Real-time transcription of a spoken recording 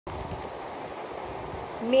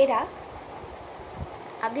মেয়েরা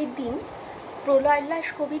আগের দিন প্রলয়োল্লাস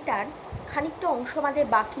কবিতার খানিকটা অংশ আমাদের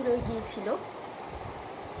বাকি রয়ে গিয়েছিল।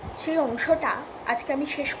 সেই অংশটা আজকে আমি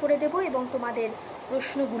শেষ করে দেব এবং তোমাদের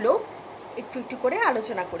প্রশ্নগুলো একটু একটু করে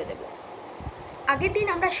আলোচনা করে দেব। আগের দিন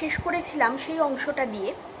আমরা শেষ করেছিলাম সেই অংশটা দিয়ে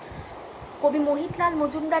কবি মোহিতলাল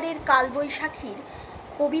মজুমদারের কালবৈশাখীর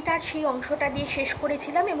কবিতার সেই অংশটা দিয়ে শেষ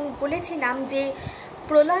করেছিলাম এবং বলেছিলাম যে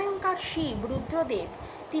প্রলয়ঙ্কার শিব রুদ্রদেব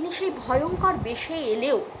তিনি সেই ভয়ঙ্কর বেশে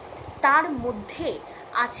এলেও তার মধ্যে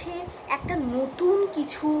আছে একটা নতুন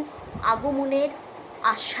কিছু আগমনের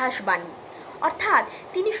আশ্বাসবাণী। অর্থাৎ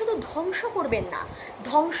তিনি শুধু ধ্বংস করবেন না,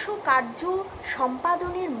 ধ্বংস কার্য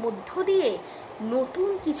সম্পাদনের মধ্য দিয়ে নতুন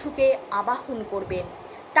কিছুকে আবাহন করবেন।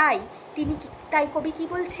 তাই কবি কি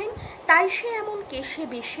বলছেন, তাই সে এমন কেশে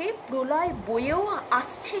বেশে প্রলয় বয়েও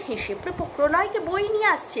আসছে হেসে, প্রলয়কে বই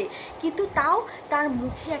নিয়ে আসছে, কিন্তু তাও তার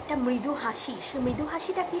মুখে একটা মৃদু হাসি। সে মৃদু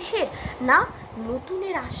হাসিটা কিসের? না,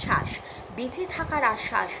 নতুনের আশ্বাস, বেঁচে থাকার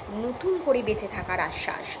আশ্বাস, নতুন করে বেঁচে থাকার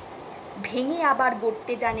আশ্বাস। ভেঙে আবার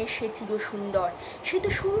গড়তে জানে সে চির সুন্দর। সে তো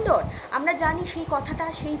সুন্দর, আমরা জানি সেই কথাটা,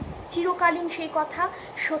 সেই চিরকালীন সেই কথা,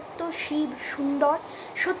 সত্য শিব সুন্দর।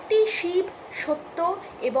 সত্যি শিব সত্য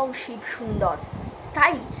এবং শিব সুন্দর,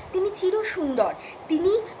 তাই তিনি চির সুন্দর,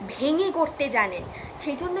 তিনি ভেঙে গড়তে জানেন।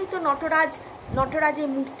 সেই জন্যই তো নটরাজের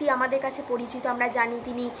মূর্তি আমাদের কাছে পরিচিত। আমরা জানি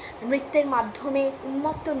তিনি নৃত্যের মাধ্যমে,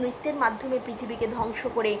 উন্মত্ত নৃত্যের মাধ্যমে পৃথিবীকে ধ্বংস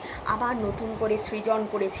করে আবার নতুন করে সৃজন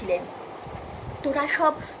করেছিলেন। তোরা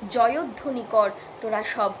সব জয়ধ্বনি কর, তোরা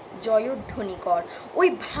সব জয়ধ্বনি কর। ওই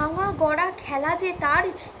ভাঙা গড়া খেলা যে তার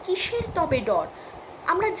কিসের তবে ডর?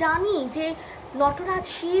 আমরা জানি যে নটরাজ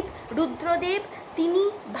শিব রুদ্রদেব তিনি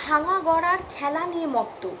ভাঙা গড়ার খেলা নিয়ে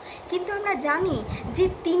মত্ত, কিন্তু আমরা জানি যে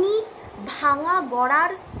তিনি ভাঙা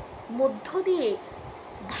গড়ার মধ্য দিয়ে,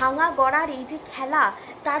 ভাঙা গড়ার এই যে খেলা,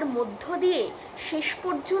 তার মধ্য দিয়ে শেষ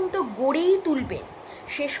পর্যন্ত গড়েই তুলবেন।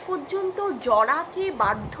 শেষ পর্যন্ত জড়াকে,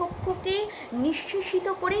 বার্ধক্যকে নিঃশেষিত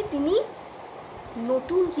করে তিনি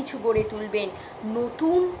নতুন কিছু গড়ে তুলবেন।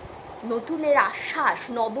 নতুনের আশ্বাস,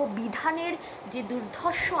 নববিধানের যে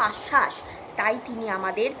দুর্ধর্ষ আশ্বাস, তাই তিনি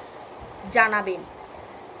আমাদের জানাবেন।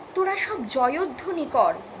 তোরা সব জয়ধ্বনি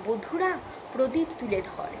কর, বধূরা প্রদীপ তুলে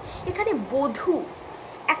ধর। এখানে বধূ,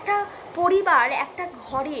 একটা পরিবার, একটা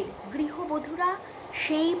ঘরের গৃহবধূরা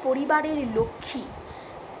সেই পরিবারের লক্ষ্মী,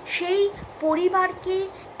 সেই পরিবারকে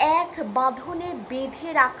এক বাঁধনে বেঁধে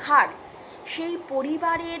রাখার, সেই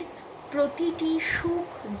পরিবারের প্রতিটি সুখ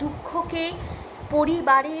দুঃখকে,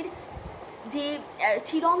 পরিবারের যে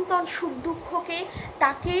চিরন্তন সুখ দুঃখকে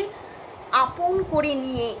তাকে আপন করে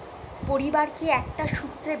নিয়ে পরিবারকে একটা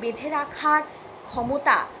সূত্রে বেঁধে রাখার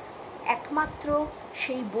ক্ষমতা একমাত্র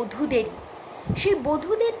সেই বধূদেরই। সেই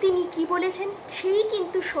বধূদের তিনি কি বলেছেন, সেই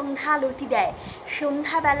কিন্তু সন্ধ্যা আলতি দেয়,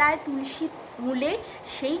 সন্ধ্যাবেলায় তুলসী মূলে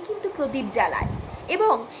সেই কিন্তু প্রদীপ জ্বালায়।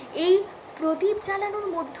 এবং এই প্রদীপ জ্বালানোর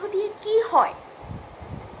মধ্য দিয়ে কি হয়,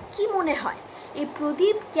 কি মনে হয়, এই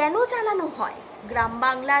প্রদীপ কেন জ্বালানো হয়? গ্রাম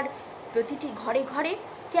বাংলার প্রতিটি ঘরে ঘরে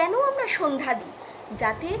কেন আমরা সন্ধ্যা দিই?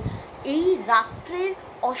 যাতে এই রাত্রের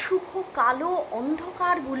অশুভ কালো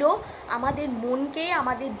অন্ধকারগুলো আমাদের মনকে,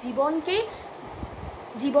 আমাদের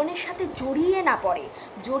জীবনের সাথে জড়িয়ে না পড়ে,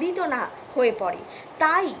 জড়িত না হয়ে পড়ে।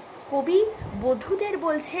 তাই কবি বধূদের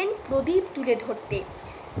বলছেন প্রদীপ তুলে ধরতে।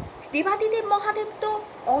 দেবাদিদেব মহাদেব তো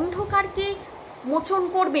অন্ধকারকে মোচন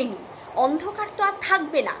করবেনই, অন্ধকার তো আর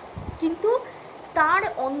থাকবে না, কিন্তু তার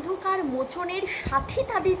অন্ধকার মোচনের সাথী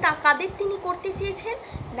কাদের তিনি করতে চেয়েছেন?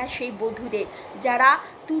 না, সেই বধূদের, যারা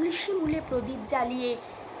তুলসী মূলে প্রদীপ জ্বালিয়ে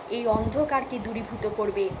এই অন্ধকারকে দূরীভূত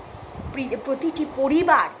করবে। প্রতিটি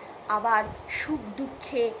পরিবার আবার সুখ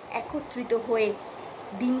দুঃখে একত্রিত হয়ে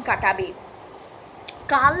দিন কাটাবে।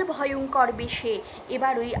 কাল ভয়ঙ্কর বেশে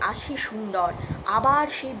এবার ওই আসে সুন্দর। আবার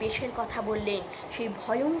সেই বেশের কথা বললেন, সেই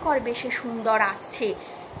ভয়ঙ্কর বেশে সুন্দর আসছে,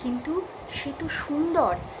 কিন্তু সে তো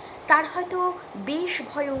সুন্দর, তার হয়তো বেশ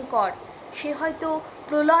ভয়ঙ্কর, সে হয়তো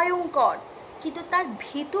প্রলয়ঙ্কর, কিন্তু তার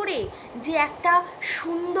ভেতরে যে একটা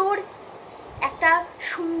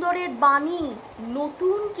সুন্দরের বাণী,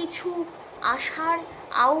 নতুন কিছু আশার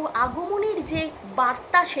আগমনের যে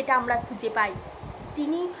বার্তা, সেটা আমরা খুঁজে পাই।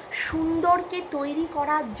 তিনি সুন্দরকে তৈরি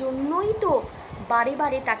করার জন্যই তো বারে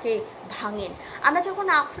বারে তাকে ভাঙেন। আমরা যখন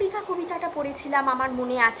আফ্রিকা কবিতাটা পড়েছিলাম, আমার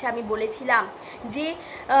মনে আছে আমি বলেছিলাম যে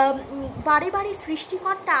বারে বারে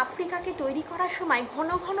সৃষ্টিকর্তা আফ্রিকাকে তৈরি করার সময় ঘন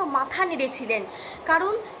ঘন মাথা নেড়েছিলেন,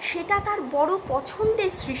 কারণ সেটা তার বড়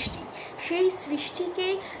পছন্দের সৃষ্টি। সেই সৃষ্টিকে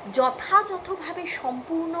যথাযথভাবে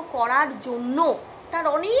সম্পূর্ণ করার জন্য তার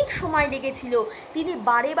অনেক সময় লেগেছিল। তিনি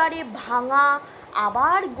বারে বারে ভাঙা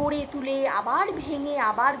আবার গড়ে তুলে, আবার ভেঙে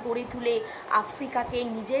আবার গড়ে তুলে আফ্রিকাকে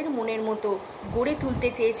নিজের মনের মতো গড়ে তুলতে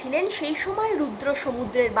চেয়েছিলেন। সেই সময় রুদ্র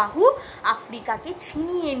সমুদ্রের বাহু আফ্রিকাকে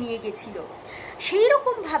ছিনিয়ে নিয়ে গেছিল। সেই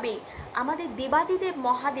রকমভাবে আমাদের দেবাদিদেব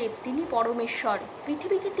মহাদেব, তিনি পরমেশ্বর,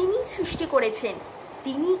 পৃথিবীকে তিনি সৃষ্টি করেছেন,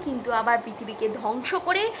 তিনি কিন্তু আবার পৃথিবীকে ধ্বংস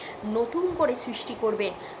করে নতুন করে সৃষ্টি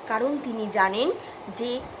করবেন। কারণ তিনি জানেন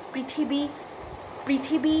যে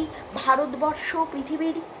পৃথিবী ভারতবর্ষ,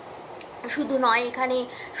 পৃথিবীর শুধু নয়, এখানে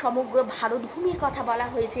সমগ্র ভারতভূমির কথা বলা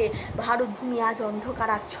হয়েছে। ভারতভূমি আজ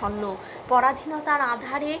অন্ধকারাচ্ছন্ন, পরাধীনতার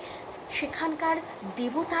আধারে সেখানকার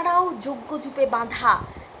দেবতারাও যজ্ঞযূপে বাঁধা।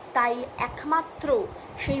 তাই একমাত্র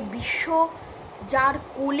সেই বিশ্ব যার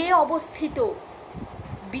কোলে অবস্থিত,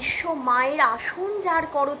 বিশ্ব মায়ের আসন যার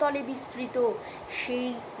করতলে বিস্তৃত, সেই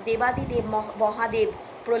দেবাদিদেব মহাদেব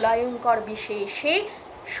প্রলয়ঙ্কর বিষে এসে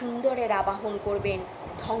সুন্দরের আবাহন করবেন।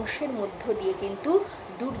 ধ্বংসের মধ্য দিয়ে কিন্তু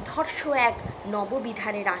দুর্ধর্ষ এক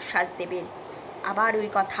নববিধানের আশ্বাস দেবেন। আবার ওই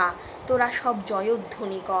কথা, তোরা সব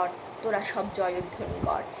জয়ধ্বনি কর, তোরা সব জয়ধ্বনি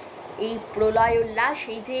কর। এই প্রলয় উল্লাস,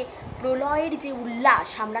 এই যে প্রলয়ের যে উল্লাস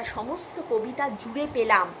আমরা সমস্ত কবিতা জুড়ে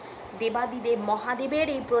পেলাম, দেবাদিদেব মহাদেবের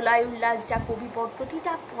এই প্রলয় উল্লাস যা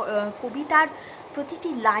প্রতিটা কবিতার প্রতিটি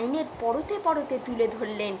লাইনের পরতে পরতে তুলে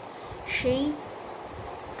ধরলেন, সেই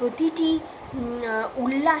প্রতিটি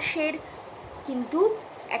উল্লাসের কিন্তু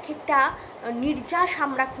এক একটা নির্যাস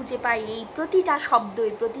আমরা খুঁজে পাই এই প্রতিটা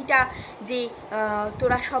শব্দই, প্রতিটা যে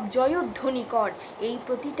তোরা সব জয়ধ্বনি কর, এই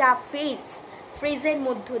প্রতিটা ফ্রেজের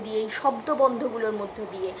মধ্য দিয়ে, এই শব্দবন্ধগুলোর মধ্য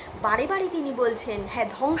দিয়ে বারে বারে তিনি বলছেন, হ্যাঁ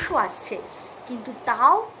ধ্বংস আসছে, কিন্তু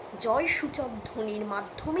তাও জয়সূচক ধ্বনির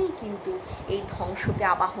মাধ্যমেই কিন্তু এই ধ্বংসকে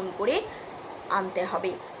আবাহন করে আনতে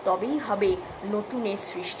হবে, তবেই হবে নতুনের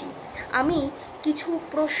সৃষ্টি। আমি কিছু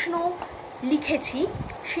প্রশ্ন লিখেছি,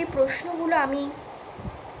 সেই প্রশ্নগুলো আমি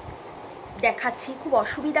দেখাচ্ছি। খুব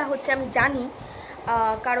অসুবিধা হচ্ছে আমি জানি,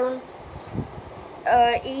 কারণ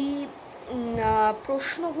এই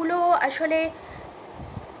প্রশ্নগুলো আসলে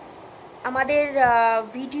আমাদের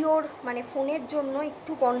ভিডিওর মানে ফোনের জন্য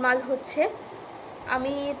একটু গোলমাল হচ্ছে।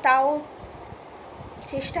 আমি তাও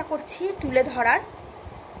চেষ্টা করছি তুলে ধরার।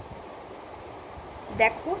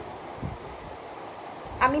 দেখো,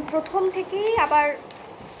 আমি প্রথম থেকেই আবার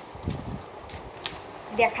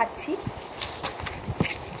দেখাচ্ছি।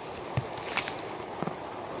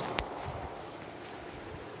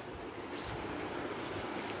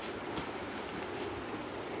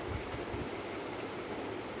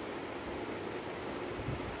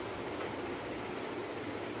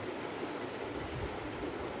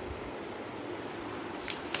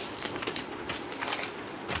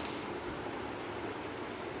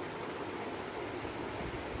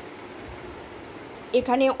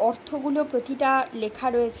 এখানে অর্থগুলো প্রতিটা লেখা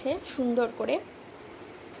রয়েছে সুন্দর করে,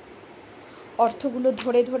 অর্থগুলো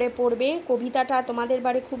ধরে ধরে পড়বে। কবিতাটা তোমাদের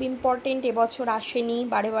বারে খুব ইম্পর্টেন্ট, এবছর আসেনি,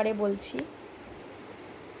 বারে বারে বলছি।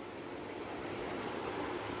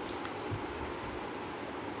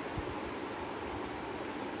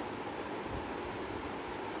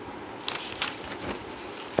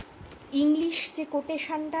 ইংলিশ যে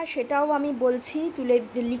কোটেশনটা সেটাও আমি বলছি,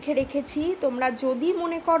 লিখে রেখেছি। তোমরা যদি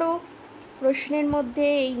মনে করো প্রশ্নের মধ্যে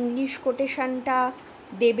এই ইংলিশ কোটেশনটা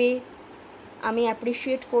দেবে, আমি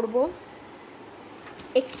অ্যাপ্রিসিয়েট করব।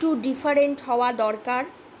 একটু ডিফারেন্ট হওয়া দরকার।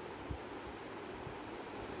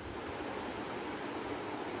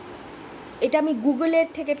 এটা আমি গুগলের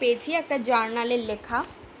থেকে পেয়েছি, একটা জার্নালের লেখা।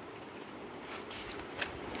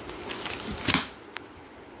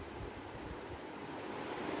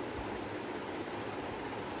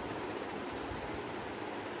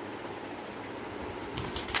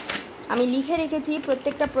 আমি লিখে রেখেছি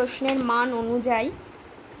প্রত্যেকটা প্রশ্নের মান অনুযায়ী।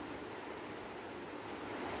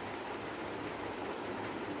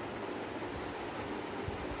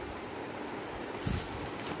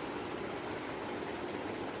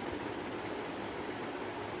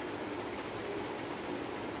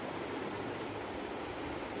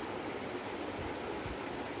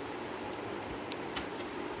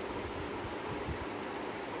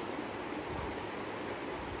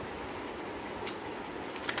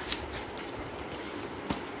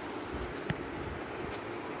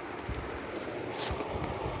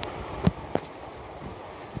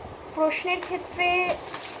 প্রশ্নের ক্ষেত্রে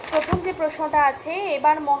প্রথম যে প্রশ্নটা আছে,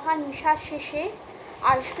 এবার মহানিশার শেষে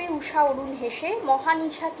আসবে উষা অরুণ হেসে।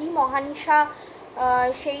 মহানিশা কি? মহানিশা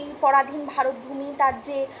সেই পরাধীন ভারতভূমি, তার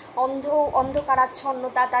যে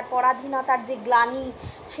অন্ধকারাচ্ছন্নতা, তার পরাধীনতার যে গ্লানি,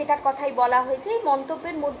 সেটার কথাই বলা হয়েছে। এই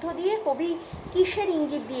মন্তব্যের মধ্য দিয়ে কবি কিসের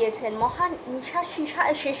ইঙ্গিত দিয়েছেন? মহানিশার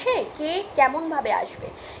শেষে কে কেমনভাবে আসবে,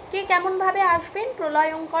 কে কেমনভাবে আসবেন?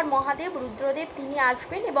 প্রলয়ঙ্কর মহাদেব রুদ্রদেব তিনি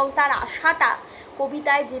আসবেন, এবং তার আশাটা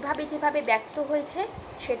কবিতায় যেভাবে যেভাবে ব্যক্ত হয়েছে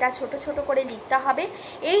সেটা ছোট ছোট করে লিখতে হবে।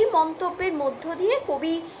 এই মন্তব্যের মধ্য দিয়ে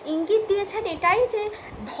কবি ইঙ্গিত দিয়েছেন এটাই যে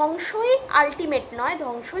ধ্বংসই আলটিমেট নয়,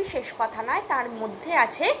 ধ্বংসই শেষ কথা নয়, তার মধ্যে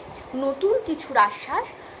আছে নতুন কিছুর আশ্বাস,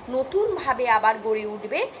 নতুনভাবে আবার গড়ে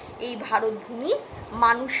উঠবে এই ভারতভূমি,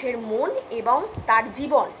 মানুষের মন এবং তার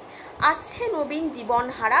জীবন। আসছে নবীন জীবন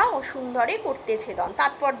হারা অসুন্দরে করতেছে দন।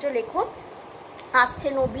 তাৎপর্য লেখো, আসছে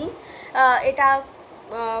নবীন, এটা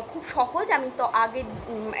খুব সহজ, আমি তো আগে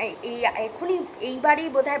এখনই এইবারেই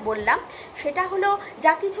বোধহয় বললাম। সেটা হলো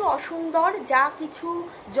যা কিছু অসুন্দর, যা কিছু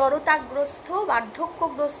জড়তাগ্রস্ত,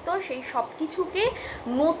 বার্ধক্যগ্রস্ত, সেই সব কিছুকে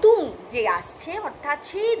নতুন যে আসছে, অর্থাৎ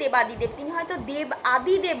সেই দেবাদিদেব, তিনি হয়তো দেব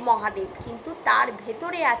আদিদেব মহাদেব, কিন্তু তার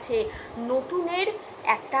ভেতরে আছে নতুনের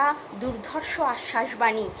একটা দুর্ধর্ষ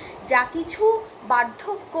আশ্বাসবাণী। যা কিছু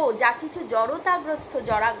বার্ধক্য, যা কিছু জড়তাগ্রস্ত,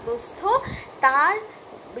 জরাগ্রস্ত, তার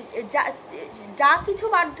যা কিছু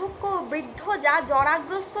বার্ধক্য, বৃদ্ধ, যা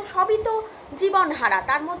জরাগ্রস্ত, সবই তো জীবনহারা,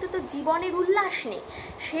 তার মধ্যে তো জীবনের উল্লাস নেই,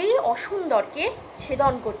 সেই অসুন্দরকে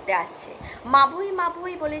ছেদন করতে আসছে। মাভৈ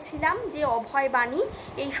মাভৈ বলেছিলাম যে অভয় বাণী,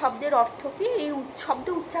 এই শব্দের অর্থ কী? এই শব্দ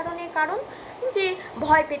উচ্চারণের কারণ যে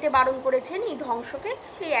ভয় পেতে বারণ করেছেন এই ধ্বংসকে,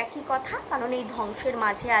 সেই একই কথা, কারণ এই ধ্বংসের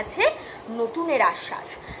মাঝে আছে নতুনের আশ্বাস।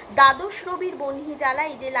 দ্বাদশ রবির বহ্নি জ্বালা,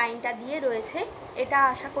 এই যে লাইনটা দিয়ে রয়েছে, এটা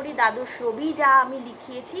আশা করি দ্বাদশ রবি যা আমি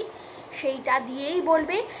লিখিয়েছি সেইটা দিয়েই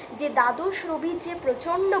বলবে যে দ্বাদশ রবির যে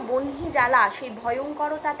প্রচণ্ড বহ্নি জ্বালা, সেই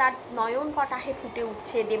ভয়ঙ্করতা তার নয়ন কটাহে ফুটে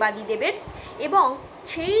উঠছে দেবাদিদেবের, এবং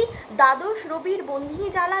সেই দ্বাদশ রবির বহ্নি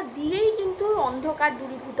জ্বালা দিয়েই কিন্তু অন্ধকার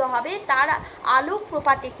দূরীভূত হবে, তার আলোক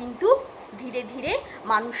প্রপাতে কিন্তু ধীরে ধীরে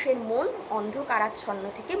মানুষের মন অন্ধকারাচ্ছন্ন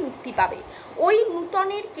থেকে মুক্তি পাবে। ওই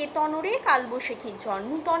নূতনের কেতনরে কালবৈশাখীর ঝড়,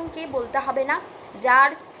 নূতনকে বলতে হবে না,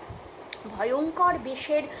 যার ভয়ঙ্কর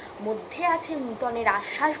বেশের মধ্যে আছে নূতনের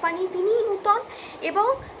আশ্বাসবাণী, তিনিই নূতন। এবং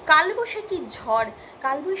কালবৈশাখীর ঝড়,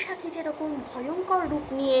 কালবৈশাখী যেরকম ভয়ঙ্কর রূপ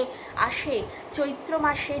নিয়ে আসে, চৈত্র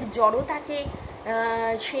মাসের জড়তাকে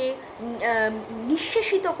সে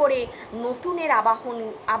নিঃশেষিত করে নতুনের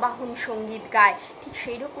আবাহন সঙ্গীত গায়, ঠিক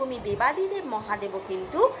সেই রকমই দেবাদিদেব মহাদেবও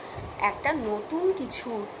কিন্তু একটা নতুন কিছু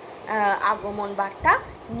আগমন বার্তা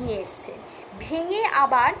নিয়ে এসছে। ভেঙে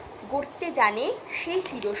আবার গড়তে জানে সেই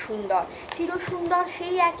চিরসুন্দর, চিরসুন্দর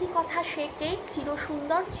সেই একই কথা, সে কে?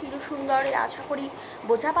 চিরসুন্দর, চিরসুন্দরের আশা করি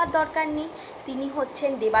বোঝাবার দরকার নেই, তিনি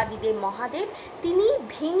হচ্ছেন দেবাদিদেব মহাদেব। তিনি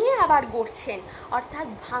ভেঙে আবার গড়ছেন, অর্থাৎ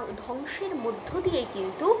ধ্বংসের মধ্য দিয়ে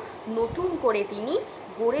কিন্তু নতুন করে তিনি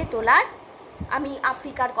গড়ে তোলার, আমি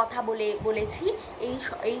আফ্রিকার কথা বলেছি,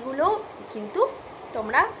 এইগুলো কিন্তু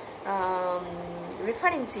তোমরা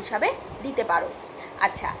রেফারেন্স হিসাবে দিতে পারো।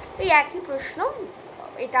 আচ্ছা, এই একই প্রশ্ন,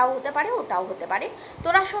 এটাও হতে পারে ওটাও হতে পারে।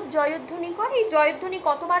 তোরা সব জয়ধ্বনি কর, এই জয়ধ্বনি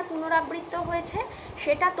কতবার পুনরাবৃত্ত হয়েছে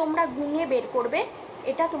সেটা তোমরা গুণে বের করবে,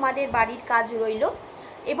 এটা তোমাদের বাড়ির কাজ রইল।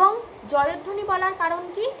 এবং জয়ধ্বনি বলার কারণ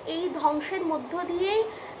কি? এই ধ্বংসের মধ্য দিয়েই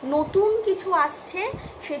নতুন কিছু আসছে,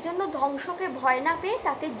 সেজন্য ধ্বংসকে ভয় না পেয়ে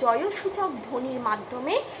তাকে জয়সূচক ধ্বনির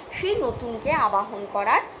মাধ্যমে সেই নতুনকে আবাহন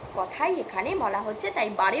করার কথাই এখানে বলা হচ্ছে, তাই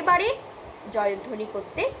বারে বারে জয়ধ্বনি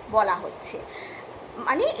করতে বলা হচ্ছে,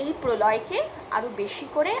 মানে এই প্রলয়কে আরও বেশি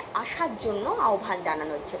করে আসার জন্য আহ্বান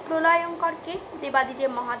জানানো হচ্ছে। প্রলয়ঙ্করকে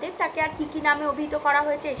দেবাদিদেব মহাদেব, তাকে আর কী কী নামে অভিহিত করা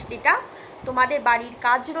হয়েছে সেটা তোমাদের বাড়ির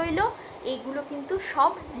কাজ রইল, এইগুলো কিন্তু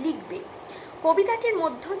সব লিখবে। কবিতাটির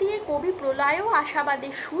মধ্য দিয়ে কবি প্রলয় ও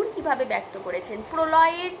আশাবাদের সুর কিভাবে ব্যক্ত করেছেন।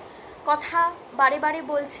 প্রলয়ের কথা বারে বারে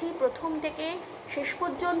বলছি, প্রথম থেকে শেষ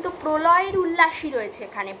পর্যন্ত প্রলয়ের উল্লাসই রয়েছে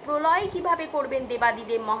এখানে। প্রলয় কিভাবে করবেন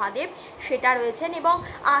দেবাদিদেব মহাদেব সেটা রয়েছেন, এবং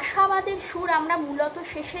আশাবাদের সুর আমরা মূলত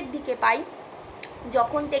শেষের দিকে পাই,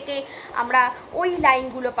 যখন থেকে আমরা ওই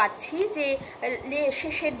লাইনগুলো পাচ্ছি যে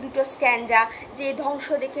শেষের দুটো স্ট্যান্জা, যে ধ্বংস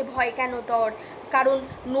দেখে ভয় কেন তোর, কারণ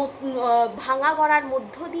ভাঙা গড়ার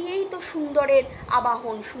মধ্য দিয়েই তো সুন্দরের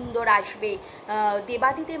আবাহন, সুন্দর আসবে,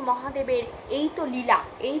 দেবাদিদেব মহাদেবের এই তো লীলা,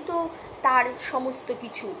 এই তো তার সমস্ত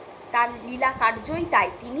কিছু, তার লীলা কার্যই তাই,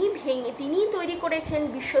 তিনিই তৈরি করেছেন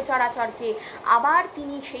বিশ্ব চরাচরকে, আবার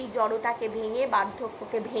তিনি সেই জড়তাকে ভেঙে,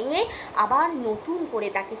 বার্ধক্যকে ভেঙে আবার নতুন করে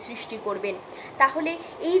তাকে সৃষ্টি করবেন। তাহলে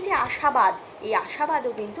এই যে আশাবাদ, এই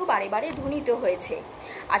আশাবাদও কিন্তু বারে বারে ধ্বনিত হয়েছে।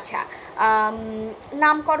 আচ্ছা,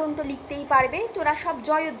 নামকরণ তো লিখতেই পারবে, তোরা সব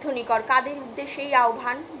জয়ধ্বনি কর, কাদের উদ্দেশ্যে এই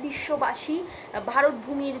আহ্বান? বিশ্ববাসী,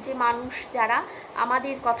 ভারতভূমির যে মানুষ যারা,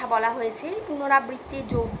 আমাদের কথা বলা হয়েছে। পুনরাবৃত্তির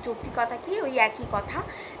যৌক্তিকতা কি? ওই একই কথা,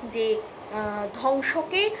 যে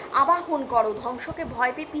ধ্বংসকে আবাহন করো, ধ্বংসকে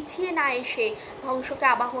ভয় পেয়ে পিছিয়ে না এসে ধ্বংসকে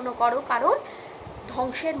আবাহনও করো, কারণ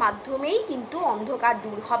ধ্বংসের মাধ্যমেই কিন্তু অন্ধকার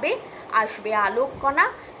দূর হবে, আসবে আলোককণা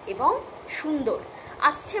এবং সুন্দর।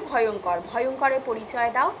 আসছে ভয়ঙ্কর, ভয়ঙ্করের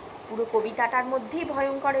পরিচয় দাও। পুরো কবিতাটার মধ্যেই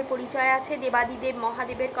ভয়ঙ্করের পরিচয় আছে, দেবাদিদেব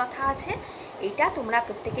মহাদেবের কথা আছে, এটা তোমরা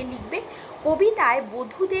প্রত্যেকে লিখবে। কবিতায়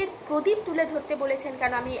বধূদের প্রদীপ তুলে ধরতে বলেছেন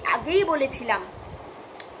কেন? আমি আগেই বলেছিলাম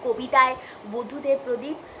কবিতায় বধূদের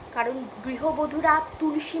প্রদীপ, কারণ গৃহবধূরা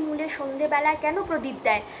তুলসী মূলে সন্ধেবেলায় কেন প্রদীপ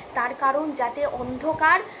দেয়? তার কারণ যাতে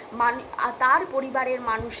অন্ধকার তার পরিবারের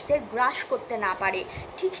মানুষদের গ্রাস করতে না পারে।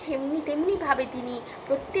 ঠিক তেমনিভাবে তিনি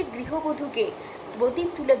প্রত্যেক গৃহবধূকে প্রদীপ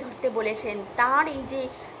তুলে ধরতে বলেছেন। তার এই যে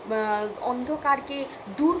অন্ধকারকে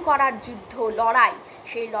দূর করার যুদ্ধ, লড়াই,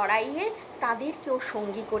 সেই লড়াইয়ে তাদেরকেও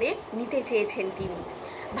সঙ্গী করে নিতে চেয়েছেন তিনি।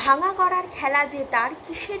 ভাঙা করার খেলা যে তার,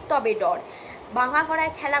 কিসের তবে ডর? ভাঙা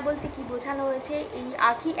করার খেলা বলতে কি বোঝানো হয়েছে? এই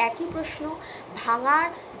একই প্রশ্ন। ভাঙার,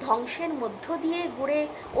 ধ্বংসের মধ্য দিয়ে গড়ে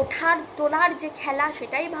ওঠার তোলার যে খেলা,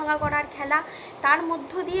 সেটাই ভাঙা করার খেলা। তার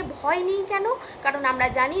মধ্য দিয়ে ভয় নেই কেন? কারণ আমরা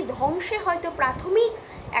জানি ধ্বংসে হয়তো প্রাথমিক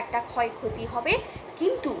একটা ক্ষয়ক্ষতি হবে,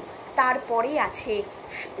 কিন্তু তারপরে আছে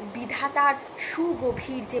বিধাতার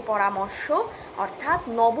সুগভীর যে পরামর্শ, অর্থাৎ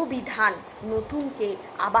নববিধান, নতুনকে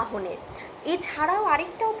আবাহনের। এছাড়াও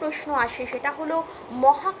আরেকটাও প্রশ্ন আসে, সেটা হলো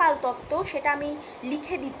মহাকাল তত্ত্ব। সেটা আমি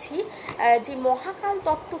লিখে দিচ্ছি, যে মহাকাল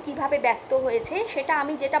তত্ত্ব কিভাবে ব্যক্ত হয়েছে, সেটা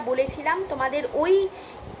আমি যেটা বলেছিলাম তোমাদের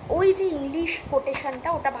ওই যে ইংলিশ কোটেশনটা,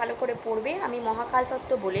 ওটা ভালো করে পড়বে। আমি মহাকাল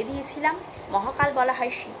তত্ত্ব বলে দিয়েছিলাম। মহাকাল বলা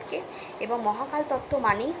হয় শিবকে, এবং মহাকাল তত্ত্ব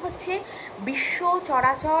মানেই হচ্ছে বিশ্ব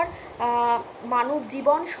চরাচর, মানব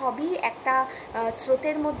জীবন সবই একটা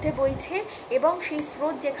স্রোতের মধ্যে বইছে, এবং সেই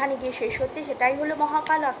স্রোত যেখানে গিয়ে শেষ হচ্ছে সেটাই হলো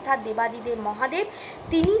মহাকাল, অর্থাৎ দেবাদিদেব মহাদেব।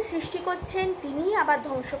 তিনি সৃষ্টি করছেন, তিনি আবার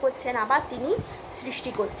ধ্বংস করছেন, আবার তিনি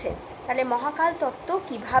সৃষ্টি করছেন। তাহলে মহাকাল তত্ত্ব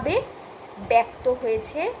কিভাবে ব্যক্ত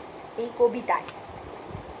হয়েছে এই কবিতায়।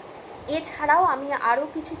 এছাড়াও আমি আরও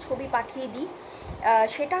কিছু ছবি পাঠিয়ে দিই,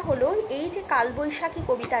 সেটা হলো এই যে কালবৈশাখী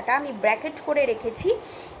কবিতাটা আমি ব্র্যাকেট করে রেখেছি,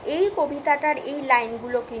 এই কবিতাটার এই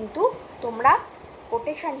লাইনগুলো কিন্তু তোমরা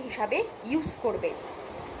কোটেশন হিসাবে ইউজ করবে।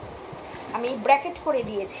 আমি ব্র্যাকেট করে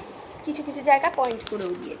দিয়েছি, কিছু কিছু জায়গায় পয়েন্ট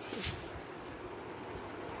করেও দিয়েছি।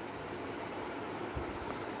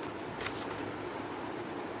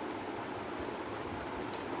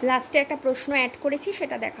 লাস্টে একটা প্রশ্ন অ্যাড করেছি,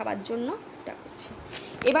 সেটা দেখাবার জন্য এটা করছি।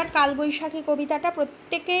 এবার কালবৈশাখী কবিতাটা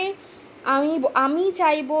প্রত্যেকে, আমি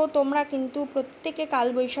চাইবো তোমরা কিন্তু প্রত্যেকে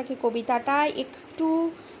কালবৈশাখী কবিতাটা একটু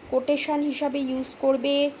কোটেশন হিসাবে ইউজ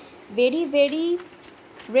করবে। Very very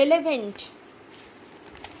relevant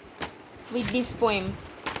with this poem.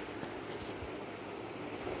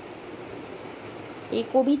 এই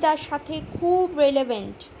কবিতার সাথে খুব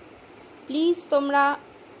রেলেভেন্ট। প্লিজ তোমরা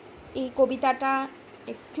এই কবিতাটা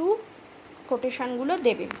একটু কোটেশনগুলো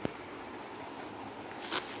দেবে।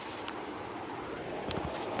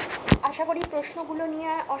 আশা করি প্রশ্নগুলো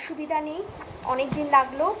নিয়ে অসুবিধা নেই। অনেক দিন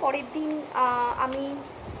লাগলো, পরের দিন আমি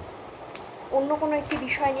অন্য কোনো একটি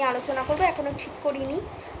বিষয় নিয়ে আলোচনা করব, এখনও ঠিক করিনি।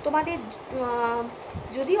 তোমাদের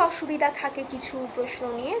যদি অসুবিধা থাকে কিছু প্রশ্ন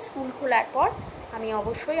নিয়ে, স্কুল খোলার পর আমি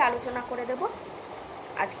অবশ্যই আলোচনা করে দেব।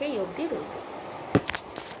 আজকে এই অবধি রইল।